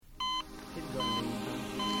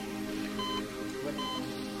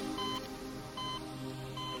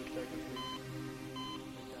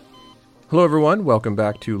Hello everyone, welcome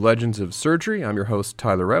back to Legends of Surgery. I'm your host,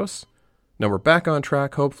 Tyler Rouse. Now we're back on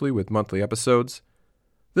track, hopefully, with monthly episodes.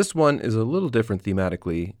 This one is a little different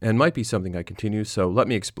thematically, and might be something I continue, so let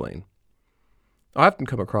me explain. I often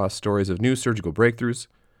come across stories of new surgical breakthroughs,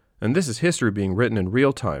 and this is history being written in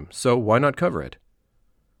real time, so why not cover it?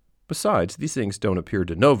 Besides, these things don't appear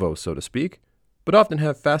de novo, so to speak, but often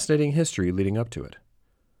have fascinating history leading up to it.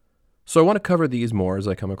 So I want to cover these more as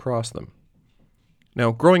I come across them.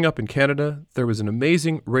 Now, growing up in Canada, there was an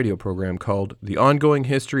amazing radio program called The Ongoing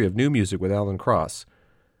History of New Music with Alan Cross,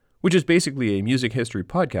 which is basically a music history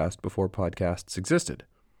podcast before podcasts existed.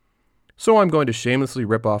 So I'm going to shamelessly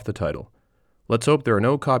rip off the title. Let's hope there are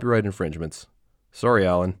no copyright infringements. Sorry,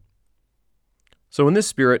 Alan. So in this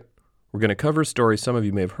spirit, we're going to cover a story some of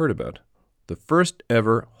you may have heard about. The first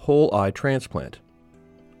ever whole eye transplant.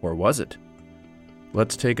 Or was it?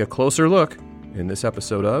 Let's take a closer look in this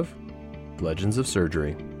episode of Legends of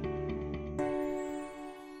Surgery.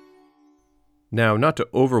 Now, not to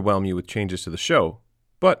overwhelm you with changes to the show,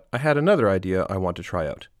 but I had another idea I want to try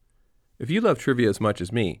out. If you love trivia as much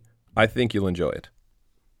as me, I think you'll enjoy it.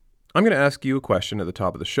 I'm going to ask you a question at the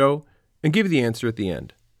top of the show and give you the answer at the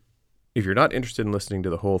end. If you're not interested in listening to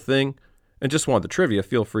the whole thing and just want the trivia,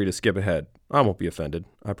 feel free to skip ahead. I won't be offended,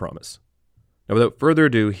 I promise. Now, without further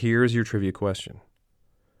ado, here's your trivia question.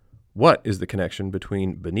 What is the connection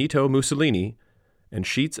between Benito Mussolini and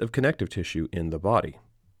sheets of connective tissue in the body?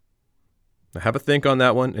 Now have a think on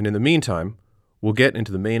that one, and in the meantime, we'll get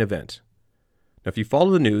into the main event. Now if you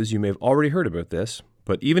follow the news, you may have already heard about this,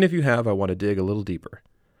 but even if you have, I want to dig a little deeper.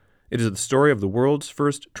 It is the story of the world's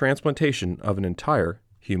first transplantation of an entire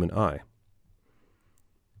human eye.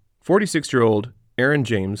 46-year-old Aaron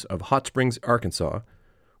James of Hot Springs, Arkansas,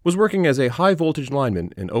 was working as a high-voltage lineman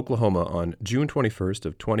in Oklahoma on June 21st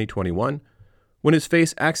of 2021 when his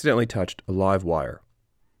face accidentally touched a live wire.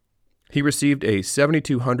 He received a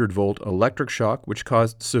 7,200-volt electric shock which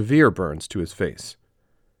caused severe burns to his face.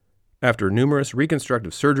 After numerous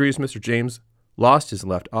reconstructive surgeries, Mr. James lost his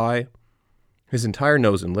left eye, his entire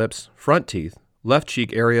nose and lips, front teeth, left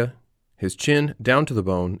cheek area, his chin down to the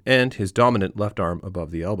bone, and his dominant left arm above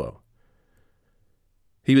the elbow.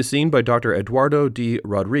 He was seen by Dr. Eduardo D.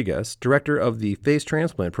 Rodriguez, director of the face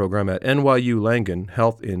transplant program at NYU Langone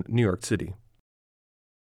Health in New York City.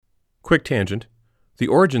 Quick tangent. The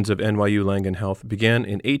origins of NYU Langone Health began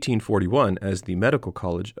in 1841 as the Medical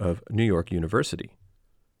College of New York University.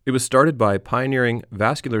 It was started by pioneering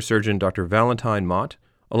vascular surgeon Dr. Valentine Mott,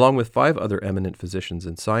 along with 5 other eminent physicians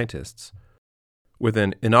and scientists, with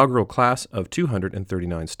an inaugural class of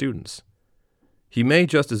 239 students. He may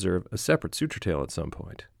just deserve a separate suture tale at some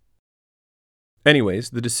point. Anyways,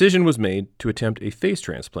 the decision was made to attempt a face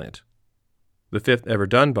transplant, the 5th ever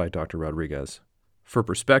done by Dr. Rodriguez. For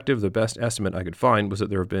perspective, the best estimate I could find was that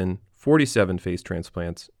there have been 47 face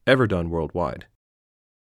transplants ever done worldwide.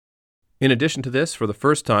 In addition to this, for the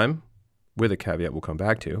first time, with a caveat we'll come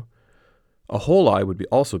back to, a whole eye would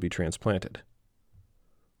also be transplanted.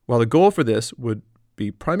 While the goal for this would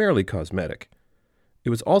be primarily cosmetic, it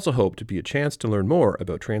was also hoped to be a chance to learn more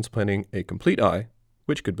about transplanting a complete eye,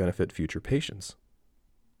 which could benefit future patients.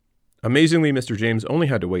 Amazingly, Mr. James only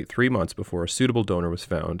had to wait 3 months before a suitable donor was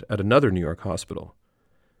found at another New York hospital.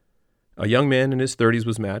 A young man in his 30s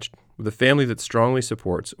was matched with a family that strongly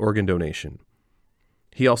supports organ donation.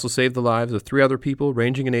 He also saved the lives of 3 other people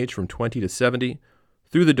ranging in age from 20 to 70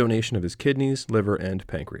 through the donation of his kidneys, liver, and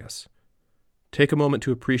pancreas. Take a moment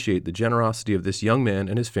to appreciate the generosity of this young man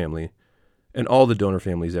and his family and all the donor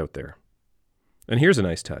families out there. And here's a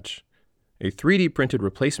nice touch. A 3D printed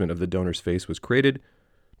replacement of the donor's face was created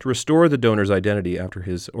to restore the donor's identity after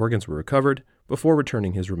his organs were recovered before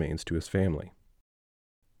returning his remains to his family.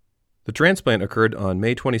 The transplant occurred on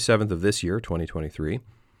May 27th of this year, 2023,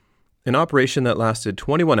 an operation that lasted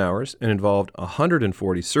 21 hours and involved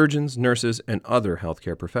 140 surgeons, nurses, and other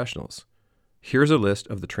healthcare professionals. Here's a list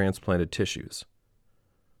of the transplanted tissues.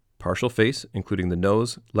 Partial face, including the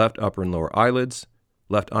nose, left upper and lower eyelids,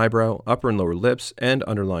 left eyebrow, upper and lower lips, and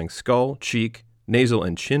underlying skull, cheek, nasal,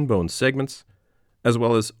 and chin bone segments, as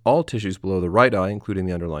well as all tissues below the right eye, including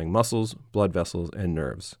the underlying muscles, blood vessels, and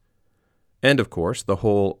nerves. And, of course, the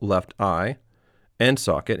whole left eye and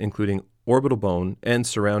socket, including orbital bone and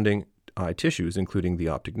surrounding eye tissues, including the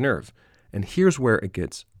optic nerve. And here's where it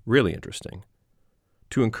gets really interesting.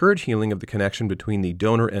 To encourage healing of the connection between the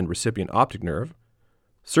donor and recipient optic nerve,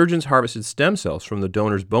 surgeons harvested stem cells from the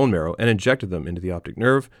donor's bone marrow and injected them into the optic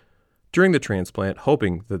nerve during the transplant,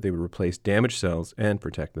 hoping that they would replace damaged cells and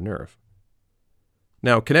protect the nerve.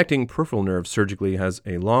 Now, connecting peripheral nerves surgically has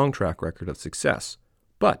a long track record of success,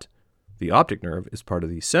 but the optic nerve is part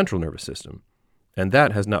of the central nervous system, and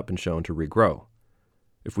that has not been shown to regrow.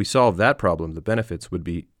 If we solve that problem, the benefits would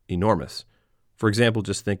be enormous. For example,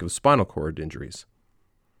 just think of spinal cord injuries.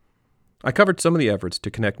 I covered some of the efforts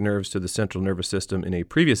to connect nerves to the central nervous system in a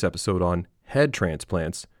previous episode on head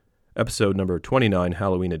transplants, episode number 29,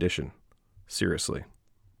 Halloween edition. Seriously.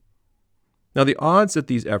 Now, the odds that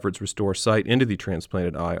these efforts restore sight into the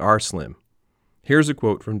transplanted eye are slim. Here's a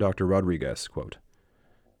quote from Dr. Rodriguez, quote,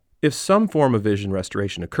 "If some form of vision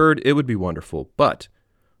restoration occurred, it would be wonderful, but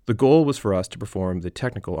the goal was for us to perform the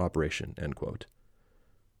technical operation," end quote.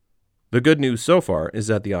 The good news so far is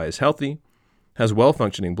that the eye is healthy, has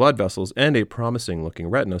well-functioning blood vessels, and a promising-looking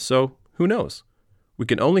retina, so who knows? We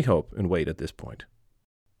can only hope and wait at this point.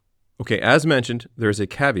 Okay, as mentioned, there is a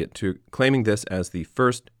caveat to claiming this as the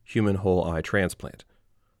first human whole eye transplant.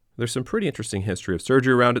 There's some pretty interesting history of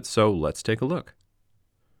surgery around it, so let's take a look.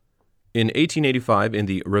 In 1885, in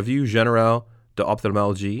the Revue Générale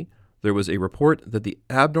d'Ophtalmologie, there was a report that the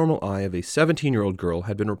abnormal eye of a 17-year-old girl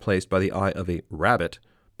had been replaced by the eye of a rabbit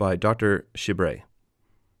by Dr. Chibret.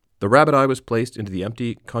 The rabbit eye was placed into the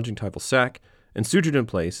empty conjunctival sac and sutured in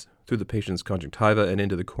place through the patient's conjunctiva and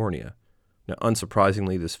into the cornea. Now,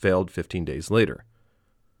 unsurprisingly, this failed 15 days later.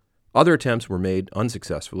 Other attempts were made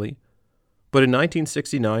unsuccessfully, but in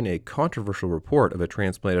 1969, a controversial report of a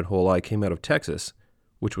transplanted whole eye came out of Texas,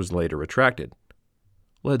 which was later retracted.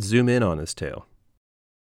 Let's zoom in on this tale.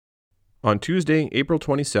 On Tuesday, April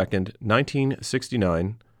 22,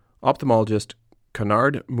 1969, ophthalmologist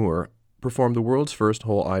Kennard Moore performed the world's first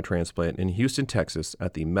whole eye transplant in Houston, Texas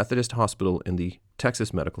at the Methodist Hospital in the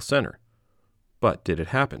Texas Medical Center. But did it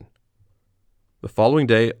happen? The following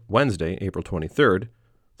day, Wednesday, April 23rd,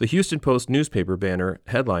 the Houston Post newspaper banner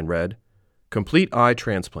headline read, "Complete Eye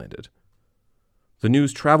Transplanted." The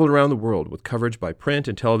news traveled around the world with coverage by print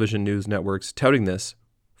and television news networks touting this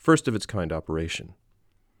first-of-its-kind operation.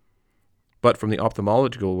 But from the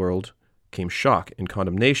ophthalmological world came shock and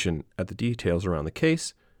condemnation at the details around the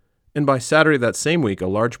case, and by Saturday that same week, a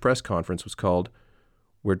large press conference was called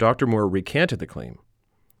where Dr. Moore recanted the claim,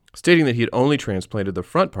 stating that he had only transplanted the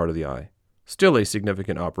front part of the eye, still a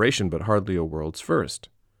significant operation but hardly a world's first.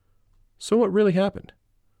 So what really happened?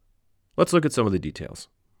 Let's look at some of the details.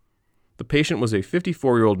 The patient was a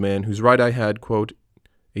 54-year-old man whose right eye had, quote,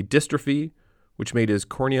 a dystrophy which made his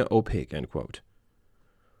cornea opaque, end quote.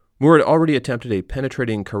 Moore had already attempted a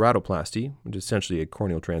penetrating keratoplasty, which is essentially a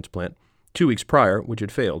corneal transplant, 2 weeks prior, which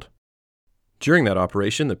had failed. During that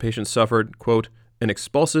operation, the patient suffered, quote, an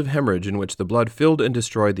expulsive hemorrhage in which the blood filled and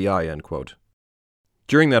destroyed the eye, end quote.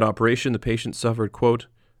 During that operation, the patient suffered, quote,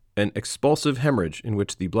 an expulsive hemorrhage in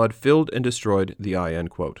which the blood filled and destroyed the eye,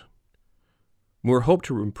 end quote. Moore hoped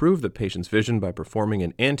to improve the patient's vision by performing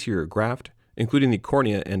an anterior graft, including the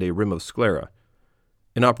cornea and a rim of sclera,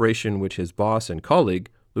 an operation which his boss and colleague,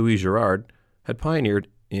 Louis Girard, had pioneered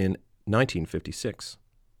in 1956.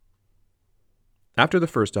 After the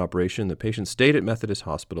first operation, the patient stayed at Methodist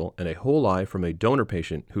Hospital, and a whole eye from a donor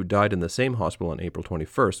patient who died in the same hospital on April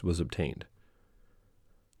 21st was obtained.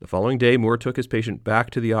 The following day, Moore took his patient back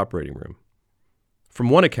to the operating room. From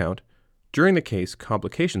one account, during the case,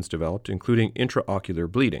 complications developed, including intraocular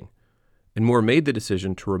bleeding, and Moore made the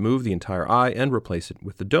decision to remove the entire eye and replace it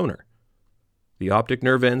with the donor. The optic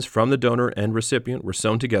nerve ends from the donor and recipient were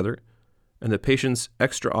sewn together, and the patient's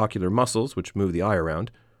extraocular muscles, which move the eye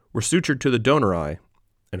around, were sutured to the donor eye,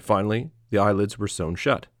 and finally, the eyelids were sewn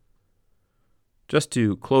shut. Just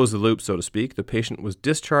to close the loop, so to speak, the patient was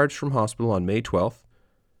discharged from hospital on May 12th.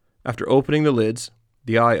 After opening the lids,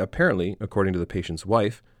 the eye apparently, according to the patient's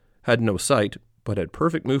wife, had no sight, but had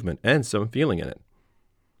perfect movement and some feeling in it.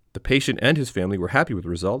 The patient and his family were happy with the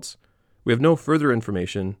results. We have no further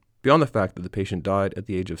information beyond the fact that the patient died at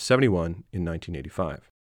the age of 71 in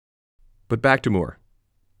 1985. But back to Moore.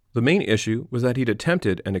 The main issue was that he'd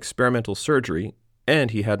attempted an experimental surgery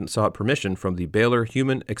and he hadn't sought permission from the Baylor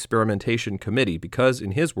Human Experimentation Committee because,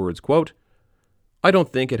 in his words, quote, I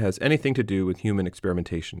don't think it has anything to do with human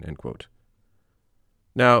experimentation, end quote.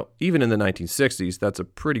 Now, even in the 1960s, that's a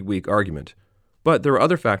pretty weak argument, but there are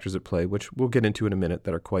other factors at play which we'll get into in a minute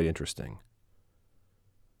that are quite interesting.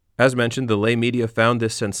 As mentioned, the lay media found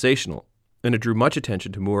this sensational, and it drew much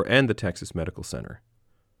attention to Moore and the Texas Medical Center.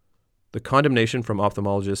 The condemnation from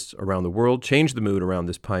ophthalmologists around the world changed the mood around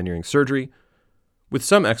this pioneering surgery, with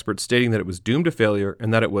some experts stating that it was doomed to failure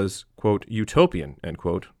and that it was, quote, utopian, end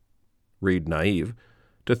quote, read naive,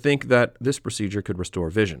 to think that this procedure could restore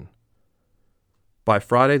vision. By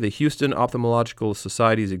Friday, the Houston Ophthalmological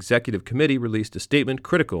Society's Executive Committee released a statement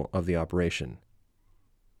critical of the operation.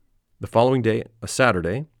 The following day, a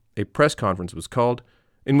Saturday, a press conference was called,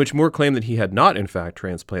 in which Moore claimed that he had not, in fact,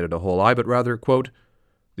 transplanted a whole eye, but rather, quote,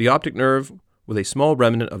 the optic nerve with a small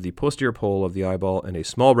remnant of the posterior pole of the eyeball and a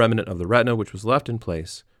small remnant of the retina which was left in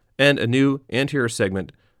place, and a new anterior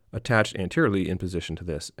segment attached anteriorly in position to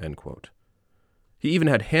this, end quote. He even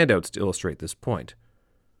had handouts to illustrate this point.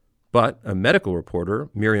 But a medical reporter,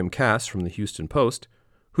 Miriam Cass from the Houston Post,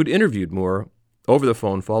 who'd interviewed Moore over the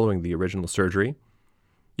phone following the original surgery,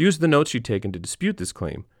 used the notes she'd taken to dispute this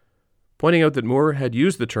claim, pointing out that Moore had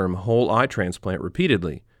used the term whole eye transplant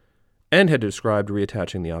repeatedly and had described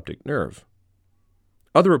reattaching the optic nerve.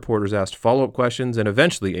 Other reporters asked follow-up questions, and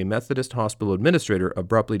eventually a Methodist hospital administrator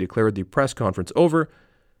abruptly declared the press conference over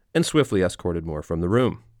and swiftly escorted Moore from the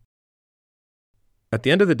room. At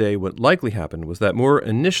the end of the day, what likely happened was that Moore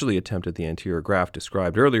initially attempted the anterior graft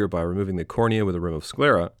described earlier by removing the cornea with a rim of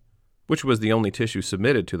sclera, which was the only tissue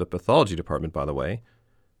submitted to the pathology department, by the way,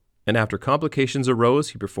 and after complications arose,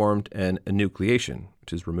 he performed an enucleation,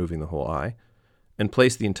 which is removing the whole eye, and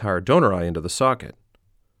placed the entire donor eye into the socket.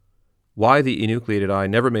 Why the enucleated eye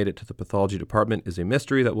never made it to the pathology department is a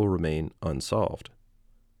mystery that will remain unsolved.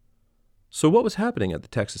 So what was happening at the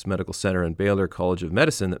Texas Medical Center and Baylor College of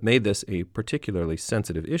Medicine that made this a particularly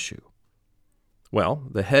sensitive issue? Well,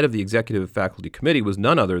 the head of the executive faculty committee was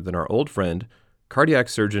none other than our old friend, cardiac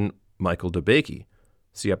surgeon Michael DeBakey.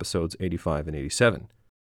 See episodes 85 and 87.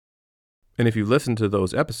 And if you listened to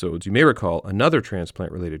those episodes, you may recall another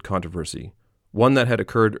transplant-related controversy, one that had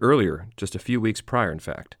occurred earlier, just a few weeks prior, in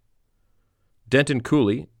fact. Denton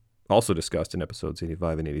Cooley, also discussed in episodes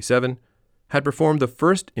 85 and 87, had performed the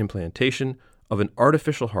first implantation of an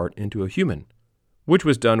artificial heart into a human, which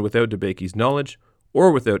was done without DeBakey's knowledge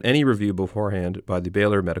or without any review beforehand by the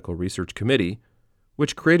Baylor Medical Research Committee,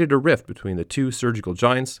 which created a rift between the two surgical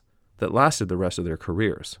giants that lasted the rest of their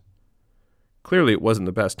careers. Clearly, it wasn't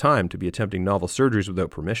the best time to be attempting novel surgeries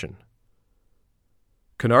without permission.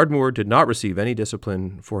 Kennard Moore did not receive any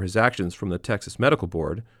discipline for his actions from the Texas Medical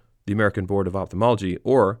Board, the American Board of Ophthalmology,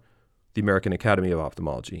 or the American Academy of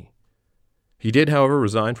Ophthalmology. He did, however,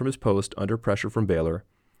 resign from his post under pressure from Baylor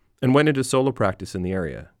and went into solo practice in the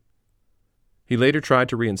area. He later tried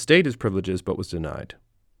to reinstate his privileges but was denied.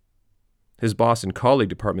 His boss and colleague,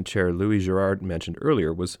 Department Chair Louis Girard, mentioned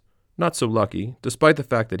earlier, was not so lucky, despite the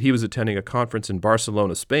fact that he was attending a conference in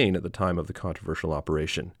Barcelona, Spain at the time of the controversial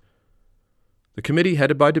operation. The committee,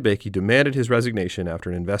 headed by DeBakey, demanded his resignation after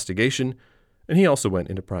an investigation, and he also went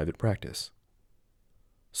into private practice.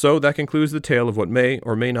 So that concludes the tale of what may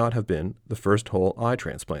or may not have been the first whole eye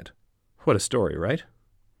transplant. What a story, right?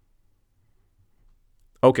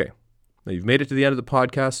 Okay, now you've made it to the end of the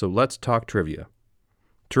podcast, so let's talk trivia.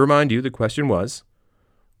 To remind you, the question was,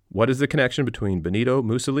 what is the connection between Benito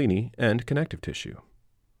Mussolini and connective tissue?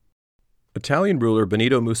 Italian ruler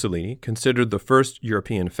Benito Mussolini, considered the first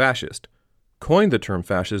European fascist, coined the term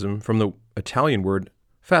fascism from the Italian word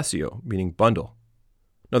fascio, meaning bundle.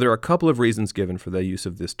 Now, there are a couple of reasons given for the use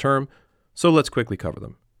of this term, so let's quickly cover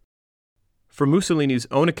them. From Mussolini's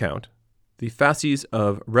own account, the Fasces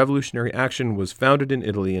of Revolutionary Action was founded in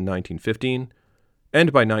Italy in 1915,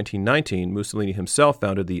 and by 1919, Mussolini himself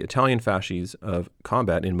founded the Italian Fasces of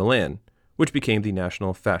Combat in Milan, which became the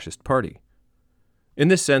National Fascist Party. In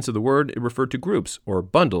this sense of the word, it referred to groups or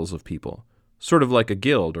bundles of people, sort of like a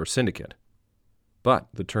guild or syndicate. But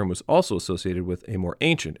the term was also associated with a more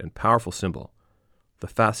ancient and powerful symbol, the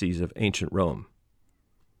fasces of ancient Rome.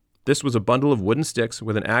 This was a bundle of wooden sticks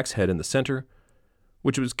with an axe head in the center,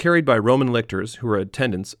 which was carried by Roman lictors who were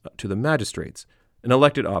attendants to the magistrates, an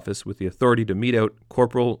elected office with the authority to mete out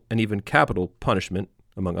corporal and even capital punishment,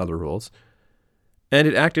 among other roles, and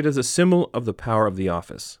it acted as a symbol of the power of the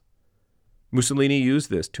office. Mussolini used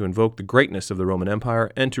this to invoke the greatness of the Roman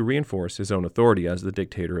Empire and to reinforce his own authority as the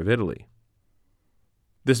dictator of Italy.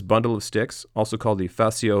 This bundle of sticks, also called the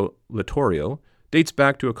fascio littorio, dates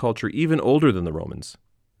back to a culture even older than the Romans,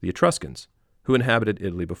 the Etruscans, who inhabited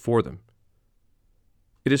Italy before them.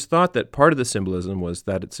 It is thought that part of the symbolism was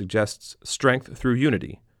that it suggests strength through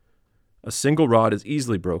unity. A single rod is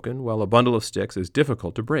easily broken, while a bundle of sticks is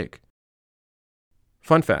difficult to break.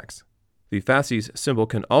 Fun facts. The fasces symbol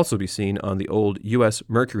can also be seen on the old U.S.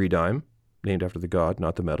 Mercury dime, named after the god,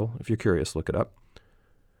 not the metal. If you're curious, look it up.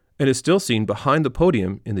 And is still seen behind the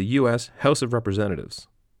podium in the U.S. House of Representatives.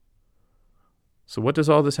 So what does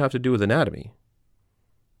all this have to do with anatomy?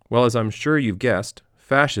 Well, as I'm sure you've guessed,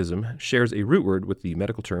 fascism shares a root word with the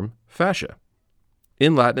medical term fascia.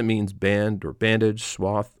 In Latin, it means band or bandage,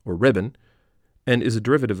 swath, or ribbon, and is a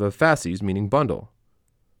derivative of fasces, meaning bundle.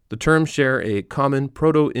 The terms share a common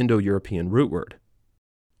Proto-Indo-European root word.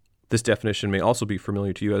 This definition may also be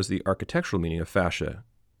familiar to you as the architectural meaning of fascia,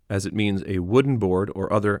 as it means a wooden board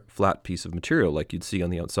or other flat piece of material like you'd see on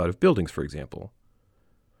the outside of buildings, for example.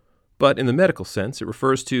 But in the medical sense, it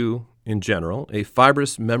refers to in general, a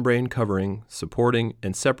fibrous membrane covering, supporting,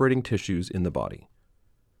 and separating tissues in the body.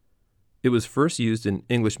 It was first used in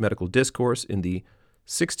English medical discourse in the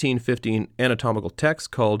 1615 anatomical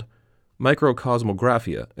text called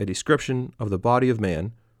Microcosmographia, a description of the body of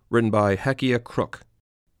man, written by Hekia Crook.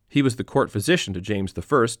 He was the court physician to James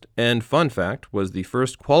I, and, fun fact, was the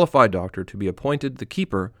first qualified doctor to be appointed the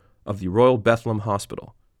keeper of the Royal Bedlam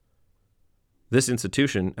Hospital. This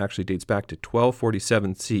institution actually dates back to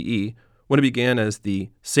 1247 CE, when it began as the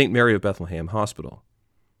St. Mary of Bethlehem Hospital.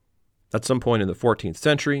 At some point in the 14th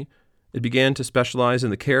century, it began to specialize in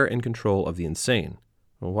the care and control of the insane.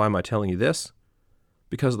 Well, why am I telling you this?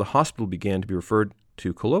 Because the hospital began to be referred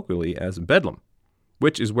to colloquially as bedlam,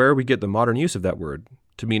 which is where we get the modern use of that word,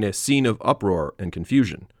 to mean a scene of uproar and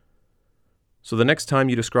confusion. So the next time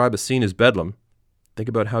you describe a scene as bedlam, think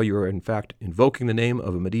about how you are in fact invoking the name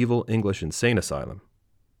of a medieval English insane asylum.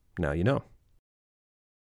 Now you know.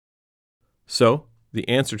 So, the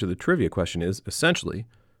answer to the trivia question is, essentially,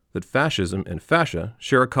 that fascism and fascia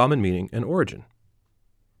share a common meaning and origin.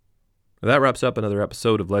 That wraps up another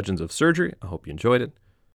episode of Legends of Surgery. I hope you enjoyed it.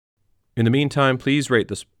 In the meantime, please rate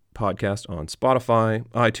this podcast on Spotify,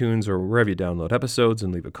 iTunes, or wherever you download episodes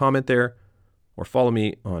and leave a comment there, or follow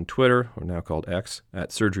me on Twitter, or now called X,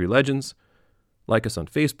 at Surgery Legends. Like us on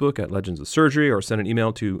Facebook at Legends of Surgery, or send an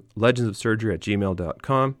email to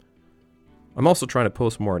legendsofsurgery@gmail.com. I'm also trying to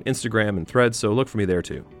post more on Instagram and Threads, so look for me there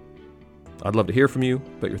too. I'd love to hear from you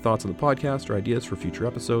about your thoughts on the podcast or ideas for future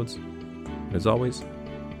episodes. And as always,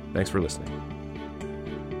 thanks for listening.